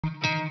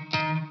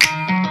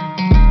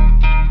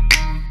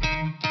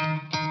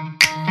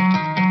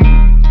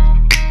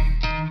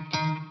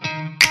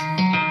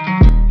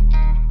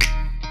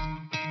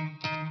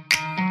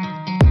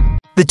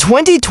The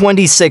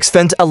 2026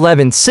 Fendt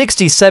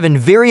 1167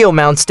 Vario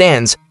mount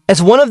stands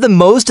as one of the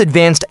most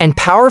advanced and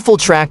powerful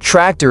track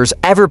tractors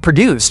ever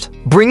produced,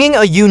 bringing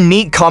a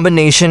unique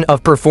combination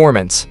of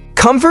performance,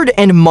 comfort,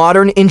 and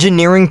modern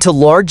engineering to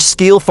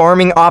large-scale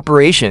farming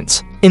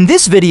operations. In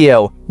this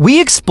video,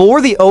 we explore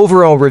the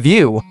overall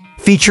review,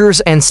 features,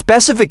 and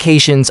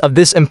specifications of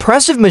this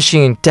impressive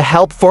machine to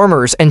help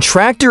farmers and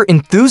tractor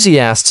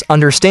enthusiasts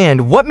understand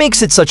what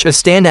makes it such a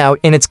standout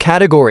in its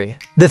category.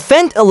 The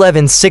Fendt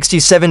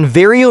 1167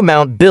 Vario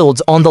mount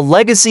builds on the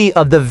legacy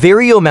of the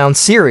Vario mount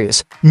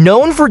series,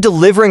 known for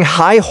delivering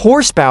high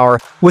horsepower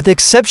with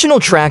exceptional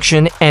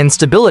traction and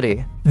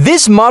stability.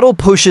 This model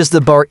pushes the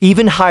bar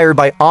even higher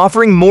by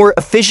offering more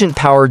efficient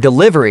power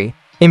delivery,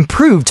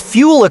 improved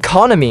fuel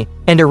economy,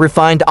 and a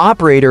refined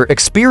operator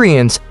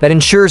experience that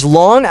ensures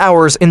long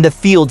hours in the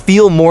field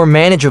feel more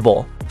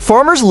manageable.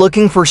 Farmers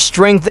looking for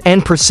strength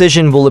and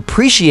precision will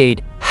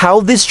appreciate how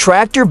this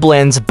tractor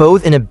blends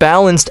both in a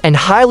balanced and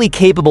highly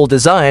capable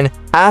design.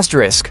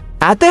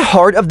 At the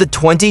heart of the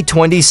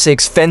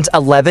 2026 Fendt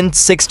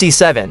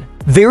 1167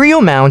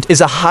 Vario mount is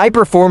a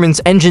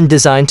high-performance engine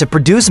designed to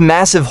produce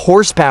massive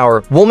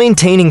horsepower while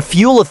maintaining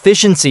fuel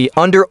efficiency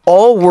under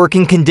all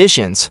working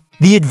conditions.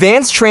 The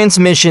advanced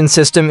transmission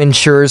system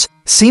ensures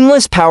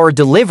seamless power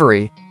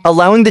delivery,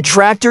 allowing the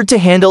tractor to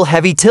handle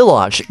heavy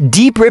tillage,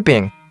 deep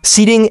ripping,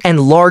 seeding, and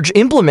large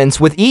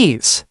implements with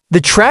ease. The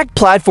track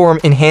platform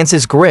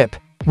enhances grip,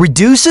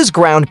 reduces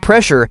ground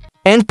pressure,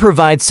 and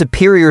provides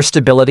superior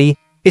stability,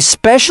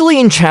 especially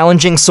in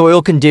challenging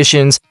soil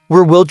conditions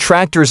where wheeled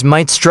tractors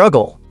might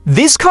struggle.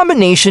 This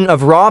combination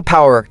of raw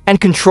power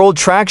and controlled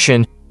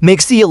traction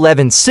makes the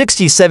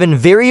 1167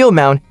 Vario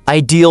mount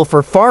ideal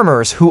for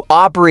farmers who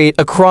operate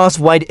across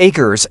wide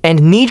acres and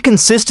need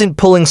consistent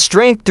pulling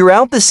strength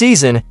throughout the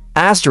season.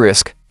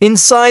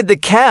 Inside the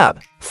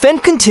cab,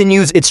 Fendt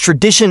continues its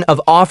tradition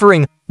of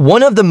offering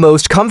one of the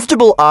most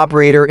comfortable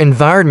operator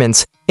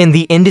environments in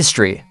the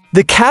industry.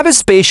 The cab is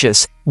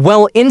spacious,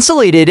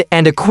 well-insulated,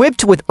 and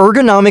equipped with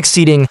ergonomic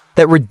seating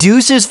that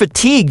reduces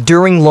fatigue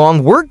during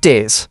long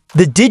workdays.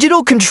 The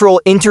digital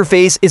control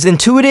interface is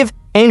intuitive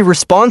and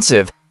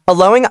responsive,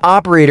 allowing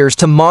operators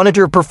to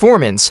monitor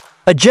performance,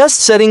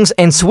 adjust settings,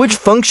 and switch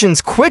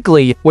functions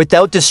quickly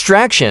without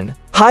distraction.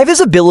 High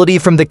visibility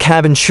from the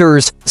cab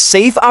ensures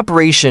safe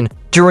operation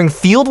during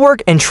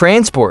fieldwork and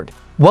transport,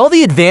 while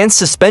the advanced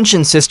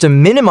suspension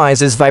system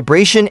minimizes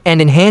vibration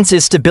and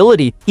enhances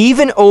stability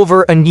even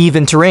over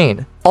uneven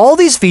terrain. All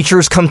these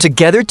features come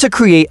together to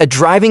create a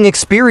driving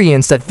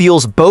experience that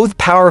feels both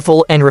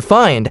powerful and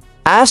refined.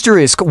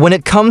 When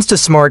it comes to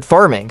smart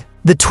farming,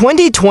 the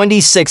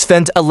 2026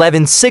 Fendt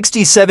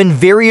 1167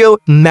 Vario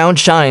mount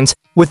shines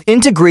with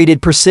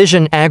integrated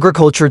precision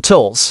agriculture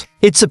tools.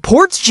 It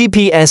supports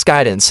GPS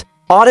guidance,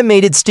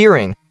 automated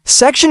steering,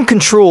 section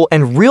control,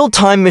 and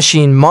real-time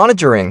machine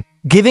monitoring,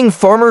 giving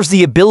farmers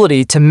the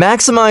ability to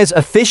maximize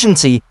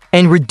efficiency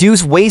and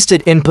reduce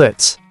wasted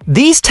inputs.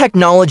 These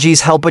technologies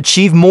help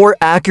achieve more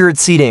accurate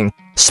seeding,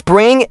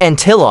 spraying, and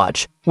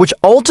tillage, which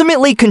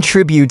ultimately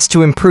contributes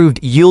to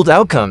improved yield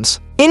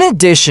outcomes. In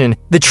addition,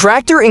 the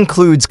tractor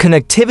includes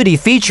connectivity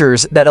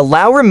features that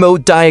allow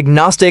remote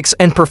diagnostics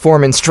and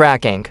performance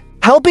tracking,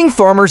 helping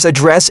farmers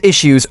address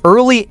issues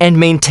early and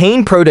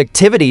maintain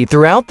productivity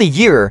throughout the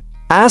year.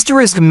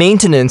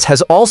 Maintenance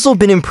has also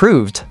been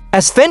improved,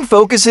 as Fendt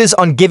focuses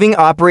on giving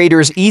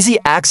operators easy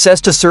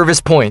access to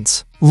service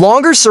points,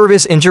 longer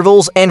service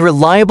intervals, and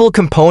reliable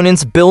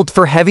components built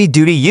for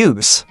heavy-duty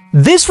use.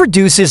 This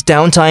reduces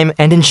downtime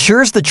and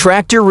ensures the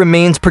tractor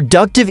remains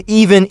productive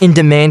even in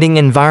demanding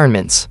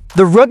environments.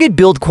 The rugged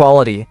build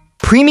quality,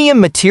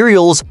 premium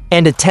materials,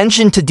 and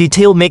attention to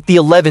detail make the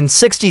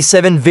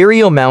 1167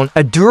 Vario mount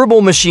a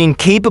durable machine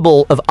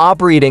capable of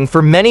operating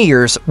for many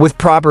years with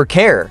proper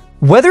care.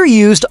 Whether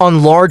used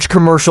on large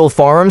commercial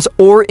farms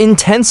or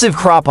intensive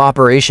crop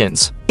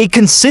operations, it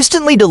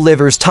consistently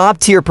delivers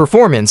top-tier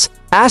performance.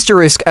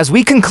 As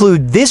we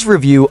conclude this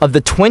review of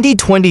the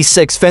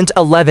 2026 Fendt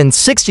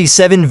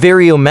 1167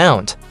 Vario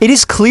mount, it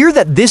is clear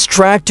that this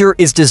tractor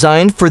is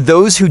designed for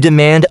those who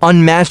demand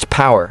unmatched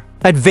power,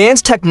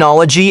 advanced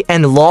technology,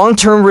 and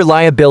long-term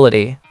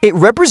reliability. It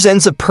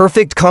represents a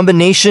perfect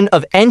combination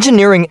of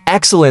engineering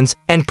excellence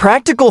and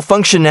practical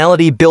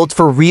functionality built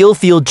for real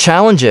field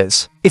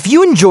challenges. If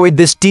you enjoyed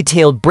this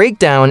detailed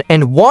breakdown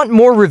and want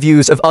more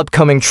reviews of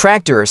upcoming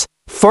tractors,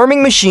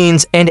 farming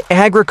machines, and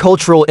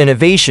agricultural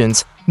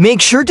innovations,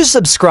 make sure to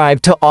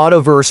subscribe to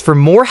Autoverse for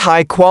more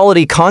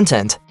high-quality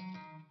content.